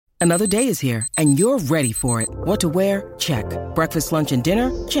Another day is here, and you're ready for it. What to wear? Check. Breakfast, lunch, and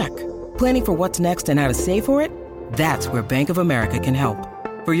dinner? Check. Planning for what's next and how to save for it? That's where Bank of America can help.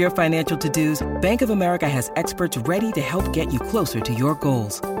 For your financial to-dos, Bank of America has experts ready to help get you closer to your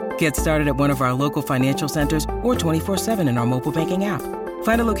goals. Get started at one of our local financial centers or 24/7 in our mobile banking app.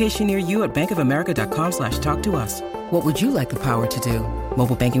 Find a location near you at bankofamerica.com/talktous. What would you like the power to do?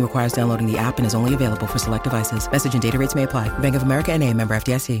 Mobile banking requires downloading the app and is only available for select devices. Message and data rates may apply. Bank of America N.A., member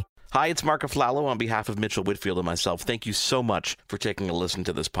FDIC. Hi, it's Mark Aflalo on behalf of Mitchell Whitfield and myself. Thank you so much for taking a listen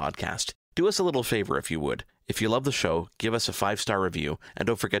to this podcast. Do us a little favor if you would. If you love the show, give us a 5-star review and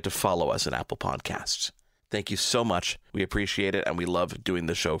don't forget to follow us at Apple Podcasts. Thank you so much. We appreciate it and we love doing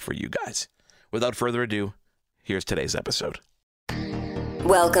the show for you guys. Without further ado, here's today's episode.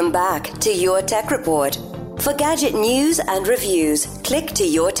 Welcome back to Your Tech Report. For gadget news and reviews, click to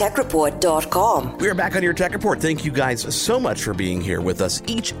yourtechreport.com. We are back on Your Tech Report. Thank you guys so much for being here with us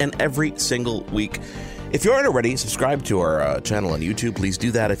each and every single week. If you aren't already subscribed to our channel on YouTube, please do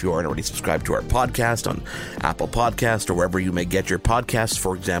that. If you aren't already subscribed to our podcast on Apple Podcast or wherever you may get your podcasts,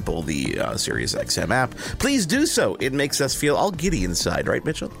 for example, the Sirius XM app, please do so. It makes us feel all giddy inside, right,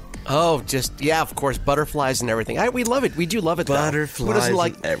 Mitchell? Oh, yeah, of course, butterflies and everything. We love it. We do love it, though. Butterflies Who doesn't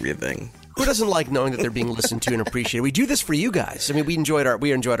like and everything. Who doesn't like knowing that they're being listened to and appreciated? We do this for you guys. I mean, we enjoyed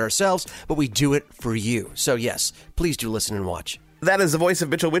ourselves, but we do it for you. So, yes, please do listen and watch. That is the voice of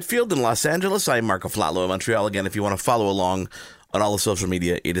Mitchell Whitfield in Los Angeles. I'm Marco Flalo in Montreal. Again, if you want to follow along on all the social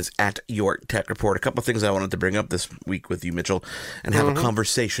media, it is at Your Tech Report. A couple of things I wanted to bring up this week with you, Mitchell, and have a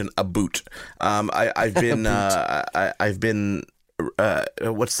conversation about. I've been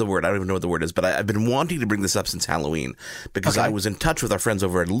what's the word? I don't even know what the word is, but I've been wanting to bring this up since Halloween because I was in touch with our friends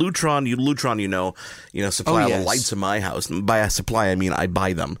over at Lutron. Lutron, supply all the lights in my house. And by supply, I mean I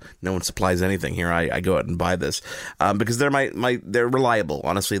buy them. No one supplies anything here. I go out and buy this because they're they're reliable.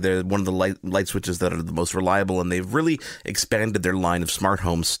 Honestly, they're one of the light switches that are the most reliable, and they've really expanded their line of smart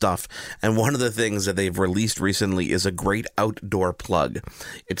home stuff. And one of the things that they've released recently is a great outdoor plug.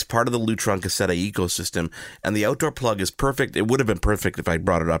 It's part of the Lutron Caseta ecosystem, and the outdoor plug is perfect. It would have been perfect if I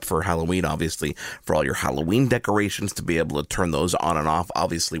brought it up for Halloween, obviously, for all your Halloween decorations, to be able to turn those on and off,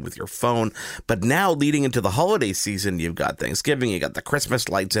 obviously, with your phone. But now, leading into the holiday season, you've got Thanksgiving, you got the Christmas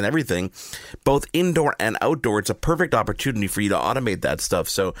lights and everything, both indoor and outdoor. It's a perfect opportunity for you to automate that stuff.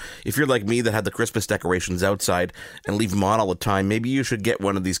 So if you're like me that had the Christmas decorations outside and leave them on all the time, maybe you should get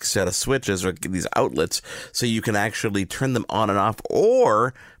one of these Caseta switches or these outlets so you can actually turn them on and off.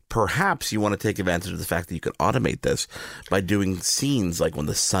 Or perhaps you want to take advantage of the fact that you can automate this by doing scenes like when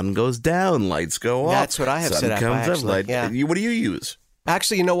the sun goes down, lights go off. That's what I have set up, actually. What do you use?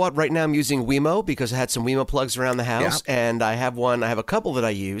 Actually, you know what? Right now I'm using Wemo because I had some Wemo plugs around the house, and I have a couple that I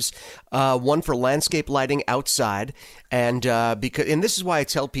use. One for landscape lighting outside, and this is why I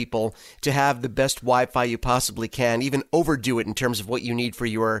tell people to have the best Wi-Fi you possibly can, even overdo it in terms of what you need for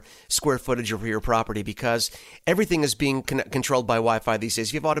your square footage or for your property, because everything is being controlled by Wi-Fi these days.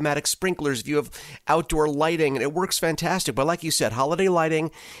 If you have automatic sprinklers, if you have outdoor lighting, and it works fantastic. But like you said, holiday lighting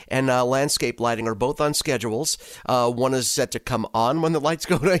and landscape lighting are both on schedules. One is set to come on when the lights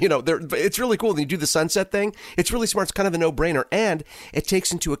go down. It's really cool. When you do the sunset thing, it's really smart. It's kind of a no-brainer, and it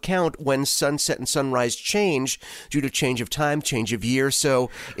takes into account when sunset and sunrise change due to change of time, change of year. So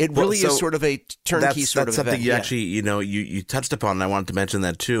it really is sort of a turnkey sort of event. That's something you actually, you touched upon, and I wanted to mention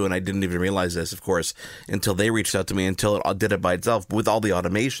that too, and I didn't even realize this, of course, until they reached out to me, until it did it by itself. With all the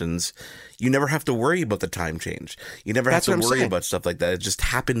automations, you never have to worry about the time change. You never have to worry about stuff like that. It just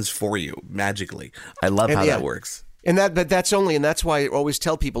happens for you magically. I love how that works. But that's why I always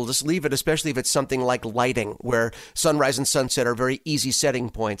tell people, just leave it, especially if it's something like lighting, where sunrise and sunset are very easy setting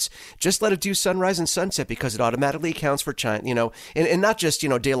points. Just let it do sunrise and sunset because it automatically accounts for time, and not just,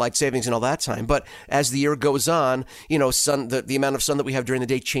 daylight savings and all that time, but as the year goes on, the amount of sun that we have during the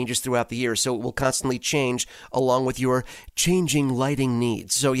day changes throughout the year. So it will constantly change along with your changing lighting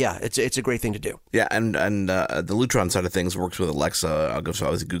needs. So yeah, it's a great thing to do. Yeah. And the Lutron side of things works with Alexa,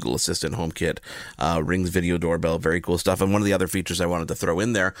 obviously Google Assistant, HomeKit, Ring's video doorbell, very cool stuff. And one of the other features I wanted to throw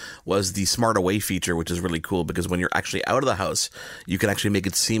in there was the Smart Away feature, which is really cool because when you're actually out of the house, you can actually make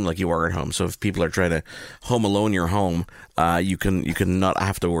it seem like you are at home. So if people are trying to home alone your home, you can not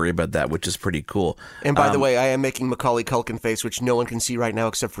have to worry about that, which is pretty cool. And by the way, I am making Macaulay Culkin face, which no one can see right now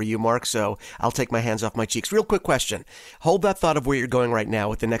except for you, Mark. So I'll take my hands off my cheeks. Real quick question. Hold that thought of where you're going right now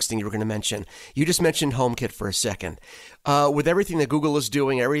with the next thing you were going to mention. You just mentioned HomeKit for a second. With everything that Google is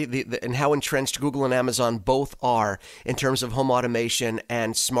doing, and how entrenched Google and Amazon both are in terms of home automation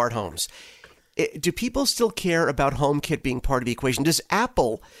and smart homes, Do people still care about HomeKit being part of the equation? Does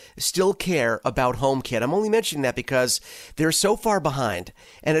Apple still care about HomeKit? I'm only mentioning that because they're so far behind.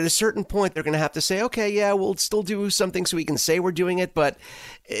 And at a certain point, they're going to have to say, okay, yeah, we'll still do something so we can say we're doing it. But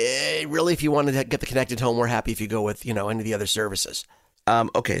really, if you want to get the connected home, we're happy if you go with, any of the other services.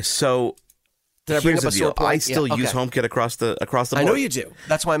 Okay, so did I bring up a sore point? I still use HomeKit across the board. I know you do.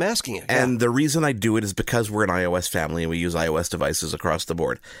 That's why I'm asking you. And the reason I do it is because we're an iOS family and we use iOS devices across the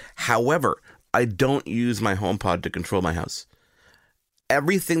board. However, I don't use my HomePod to control my house.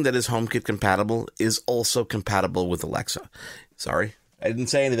 Everything that is HomeKit compatible is also compatible with Alexa. Sorry, I didn't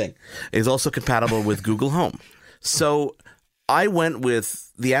say anything. It's also compatible with Google Home. So I went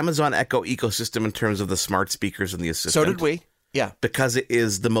with the Amazon Echo ecosystem in terms of the smart speakers and the assistant. So did we. Yeah. Because it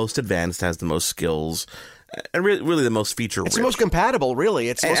is the most advanced, has the most skills, and really the most feature-rich. It's the most compatible, really.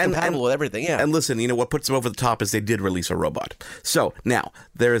 It's the most compatible with everything, yeah. And listen, what puts them over the top is they did release a robot. So now,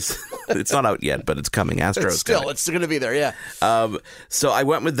 it's not out yet, but it's coming. Astro's coming. It's going to be there, yeah. So I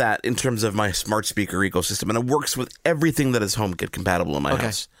went with that in terms of my smart speaker ecosystem, and it works with everything that is HomeKit compatible in my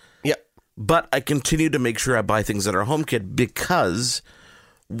house. Yep. But I continue to make sure I buy things that are HomeKit because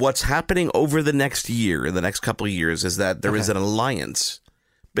what's happening over the next year, in the next couple of years, is that there is an alliance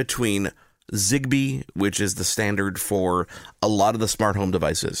between Zigbee, which is the standard for a lot of the smart home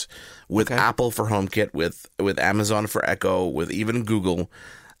devices, with Apple for HomeKit, with Amazon for Echo, with even Google,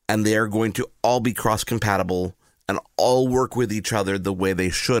 and they are going to all be cross-compatible and all work with each other the way they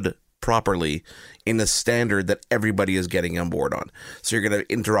should properly in a standard that everybody is getting on board on. So you're going to have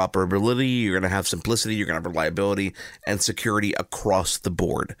interoperability, you're going to have simplicity, you're going to have reliability and security across the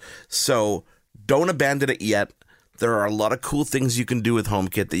board. So don't abandon it yet. There are a lot of cool things you can do with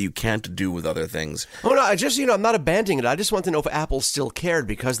HomeKit that you can't do with other things. Oh, no, I'm not abandoning it. I just want to know if Apple still cared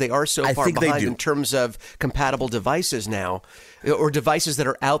because they are so far behind in terms of compatible devices now, or devices that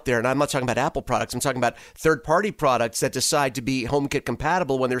are out there. And I'm not talking about Apple products. I'm talking about third-party products that decide to be HomeKit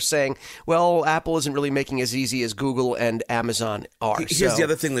compatible when they're saying, well, Apple isn't really making it as easy as Google and Amazon are. Here's the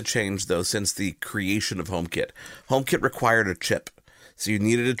other thing that changed, though, since the creation of HomeKit. HomeKit required a chip. So you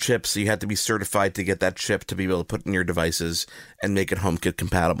needed a chip, so you had to be certified to get that chip to be able to put in your devices and make it HomeKit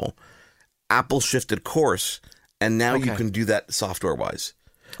compatible. Apple shifted course, and now you can do that software-wise.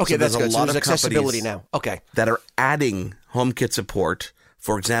 Okay, so that's good. So there's accessibility now. Okay. That are adding HomeKit support.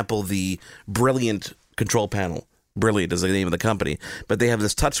 For example, the Brilliant control panel. Brilliant is the name of the company. But they have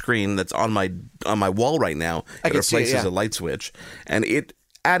this touchscreen that's on my wall right now. It replaces a light switch, and it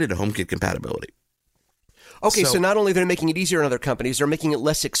added HomeKit compatibility. Okay, so not only they're making it easier on other companies, they're making it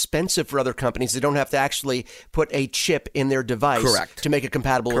less expensive for other companies. They don't have to actually put a chip in their device to make it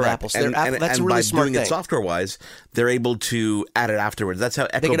compatible with Apple. So that's a really smart thing. And by doing it software-wise, they're able to add it afterwards. That's how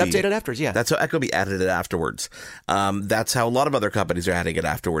Ecobee... They can update it afterwards, yeah. That's how Ecobee added it afterwards. That's how a lot of other companies are adding it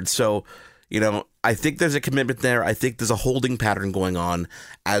afterwards. So, I think there's a commitment there. I think there's a holding pattern going on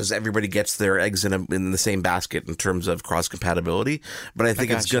as everybody gets their eggs in the same basket in terms of cross compatibility. But I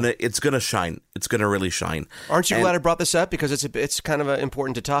think it's gonna shine. It's gonna really shine. Aren't you glad I brought this up because it's kind of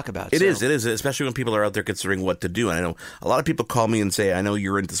important to talk about? It is, especially when people are out there considering what to do. And I know a lot of people call me and say, "I know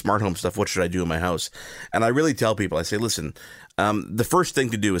you're into smart home stuff. What should I do in my house?" And I really tell people, I say, "Listen." The first thing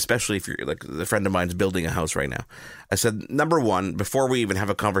to do, especially if you're like a friend of mine's building a house right now, I said, number one, before we even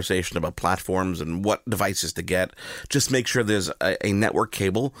have a conversation about platforms and what devices to get, just make sure there's a network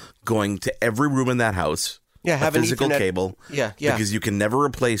cable going to every room in that house. Yeah, have a physical Ethernet cable. Yeah. Because you can never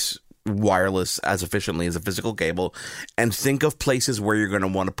replace wireless as efficiently as a physical cable. And think of places where you're going to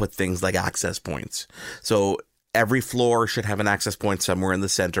want to put things like access points. So every floor should have an access point somewhere in the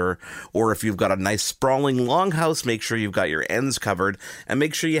center, or if you've got a nice sprawling long house, make sure you've got your ends covered and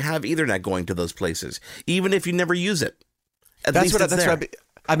make sure you have Ethernet going to those places, even if you never use it. That's what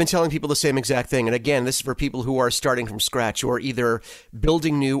I've been telling people the same exact thing. And again, this is for people who are starting from scratch or either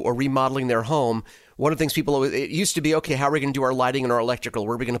building new or remodeling their home. One of the things it used to be, okay, how are we going to do our lighting and our electrical?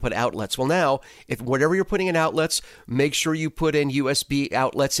 Where are we going to put outlets? Well, now, if whatever you're putting in outlets, make sure you put in USB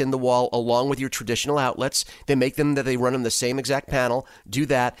outlets in the wall along with your traditional outlets. They make them that they run on the same exact panel. Do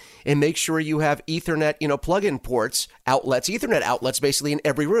that. And make sure you have Ethernet, plug-in ports, outlets, Ethernet outlets basically in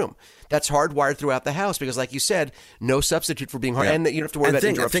every room. That's hardwired throughout the house because, like you said, no substitute for being hard. Yeah. And you don't have to worry about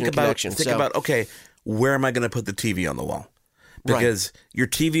interruption in connection. Think about, okay, where am I going to put the TV on the wall? Because your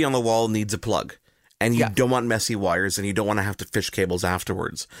TV on the wall needs a plug. and you don't want messy wires, and you don't want to have to fish cables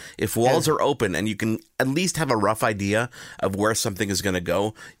afterwards. If walls are open and you can at least have a rough idea of where something is going to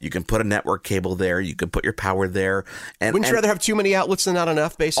go, you can put a network cable there, you can put your power there. And wouldn't you rather have too many outlets than not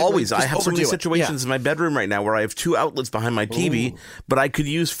enough, basically? Always. Just I have so many situations in my bedroom right now where I have 2 outlets behind my TV, but I could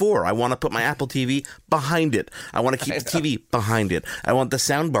use 4. I want to put my Apple TV behind it. I want to keep the TV behind it. I want the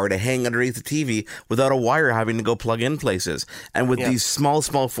sound bar to hang underneath the TV without a wire having to go plug in places. And with these small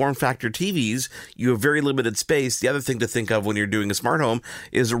form factor TVs, you have very limited space. The other thing to think of when you're doing a smart home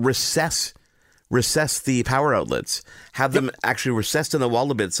is recess the power outlets. Have them actually recessed in the wall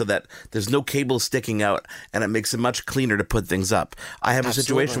a bit so that there's no cables sticking out, and it makes it much cleaner to put things up. I have a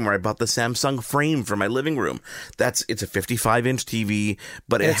situation where I bought the Samsung frame for my living room. It's a 55-inch TV,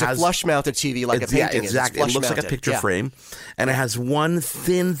 but it has a flush-mounted TV like a painting. Yeah, exactly. It looks like a picture frame, and it has one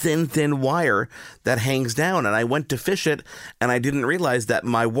thin wire that hangs down. And I went to fish it, and I didn't realize that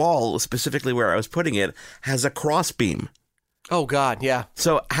my wall, specifically where I was putting it, has a cross beam. Oh, God, yeah.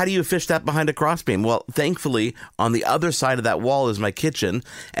 So how do you fish that behind a crossbeam? Well, thankfully, on the other side of that wall is my kitchen,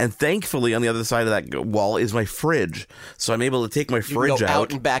 and thankfully, on the other side of that wall is my fridge. So I'm able to take my fridge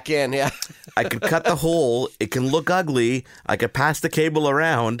out and back in, I can cut the hole. It can look ugly. I could pass the cable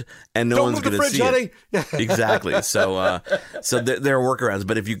around, and no one's going to see it. Exactly. So there are workarounds.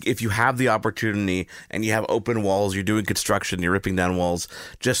 But if you have the opportunity and you have open walls, you're doing construction, you're ripping down walls,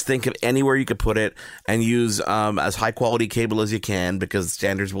 just think of anywhere you could put it and use as high quality cable as you can, because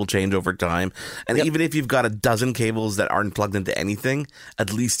standards will change over time. And even if you've got a dozen cables that aren't plugged into anything,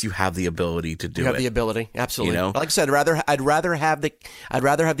 at least you have the ability to do it. You have the ability, absolutely. You know? Like I said, I'd rather have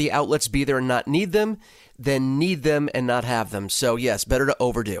the outlets be there and not need them than need them and not have them. So yes, better to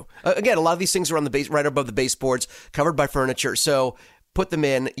overdo. Again, a lot of these things are on the base, right above the baseboards, covered by furniture. So put them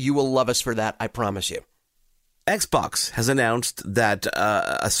in. You will love us for that. I promise you. Xbox has announced that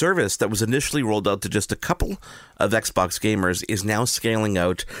a service that was initially rolled out to just a couple of Xbox gamers is now scaling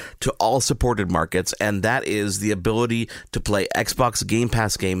out to all supported markets, and that is the ability to play Xbox Game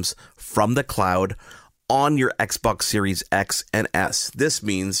Pass games from the cloud on your Xbox Series X and S. This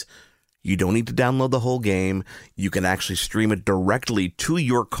means you don't need to download the whole game. You can actually stream it directly to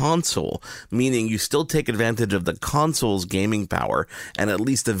your console, meaning you still take advantage of the console's gaming power and at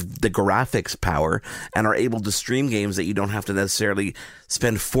least of the graphics power, and are able to stream games that you don't have to necessarily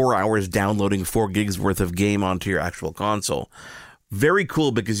spend 4 hours downloading 4 gigs worth of game onto your actual console. Very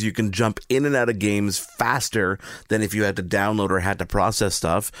cool, because you can jump in and out of games faster than if you had to download or had to process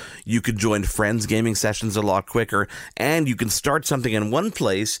stuff. You could join friends' gaming sessions a lot quicker, and you can start something in one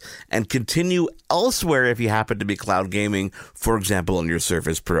place and continue elsewhere if you happen to be cloud gaming, for example, on your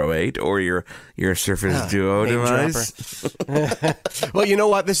Surface Pro 8 or your Surface Duo device. Well, you know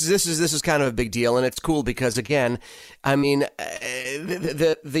what? This is kind of a big deal, and it's cool because, again, I mean,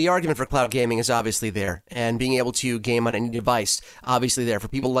 the argument for cloud gaming is obviously there, and being able to game on any device, obviously there. For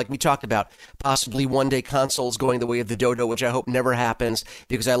people like we talked about, possibly one day consoles going the way of the Dodo, which I hope never happens,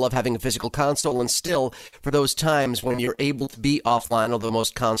 because I love having a physical console. And still, for those times when you're able to be offline, although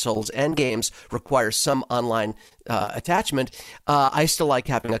most consoles and games require some online attachment, I still like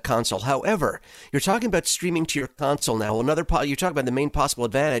having a console. However, you're talking about streaming to your console now. You're talking about the main possible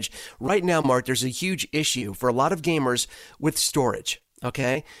advantage. Right now, Mark, there's a huge issue for a lot of gamers with storage.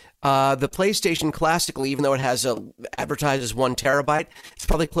 Okay? The PlayStation classically, even though it has advertised 1 terabyte, it's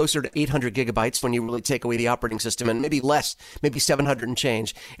probably closer to 800 gigabytes when you really take away the operating system, and maybe less, maybe 700 and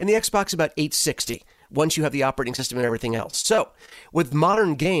change. And the Xbox about 860 once you have the operating system and everything else. So with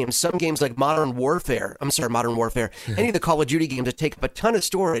modern games, some games like Modern Warfare, any of the Call of Duty games that take up a ton of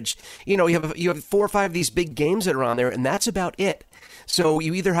storage, you have 4 or 5 of these big games that are on there, and that's about it. So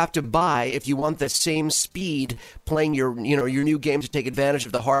you either have to buy, if you want the same speed playing your new game to take advantage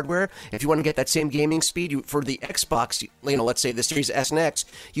of the hardware. If you want to get that same gaming speed for the Xbox, let's say the Series S and X,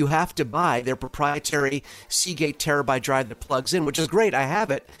 you have to buy their proprietary Seagate terabyte drive that plugs in, which is great. I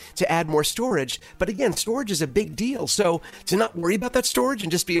have it to add more storage. But again, storage is a big deal. So to not worry about that storage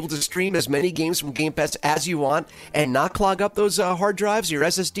and just be able to stream as many games from Game Pass as you want and not clog up those hard drives, your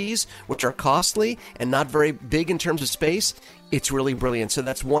SSDs, which are costly and not very big in terms of space, it's really brilliant. So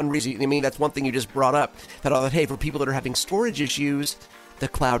that's one reason. I mean, that's one thing you just brought up. That I thought, hey, for people that are having storage issues, the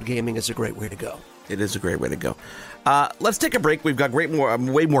cloud gaming is a great way to go. It is a great way to go. Let's take a break. We've got way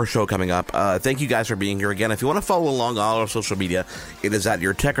more show coming up. Thank you guys for being here again. If you want to follow along on all our social media, it is at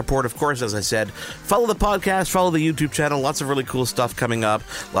Your Tech Report. Of course, as I said, follow the podcast, follow the YouTube channel. Lots of really cool stuff coming up.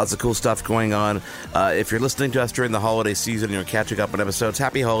 Lots of cool stuff going on. If you're listening to us during the holiday season and you're catching up on episodes,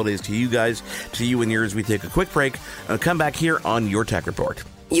 happy holidays to you guys, to you and yours. We take a quick break and come back here on Your Tech Report.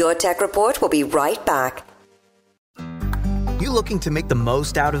 Your Tech Report will be right back. You looking to make the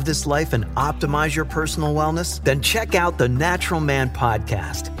most out of this life and optimize your personal wellness? Then check out the Natural Man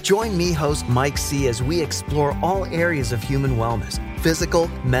Podcast. Join me, host Mike C., as we explore all areas of human wellness, physical,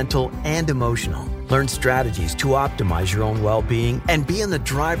 mental, and emotional. Learn strategies to optimize your own well-being and be in the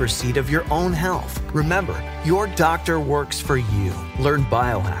driver's seat of your own health. Remember, your doctor works for you. Learn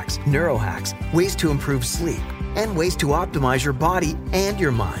biohacks, neurohacks, ways to improve sleep, and ways to optimize your body and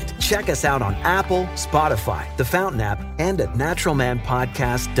your mind. Check us out on Apple, Spotify, the Fountain app, and at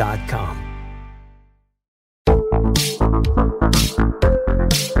naturalmanpodcast.com.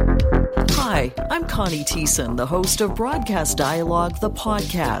 Hi, I'm Connie Thiessen, the host of Broadcast Dialogue, the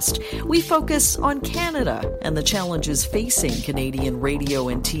podcast. We focus on Canada and the challenges facing Canadian radio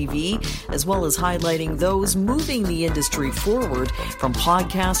and TV, as well as highlighting those moving the industry forward from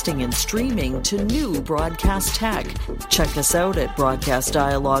podcasting and streaming to new broadcast tech. Check us out at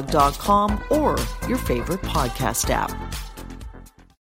broadcastdialogue.com or your favorite podcast app.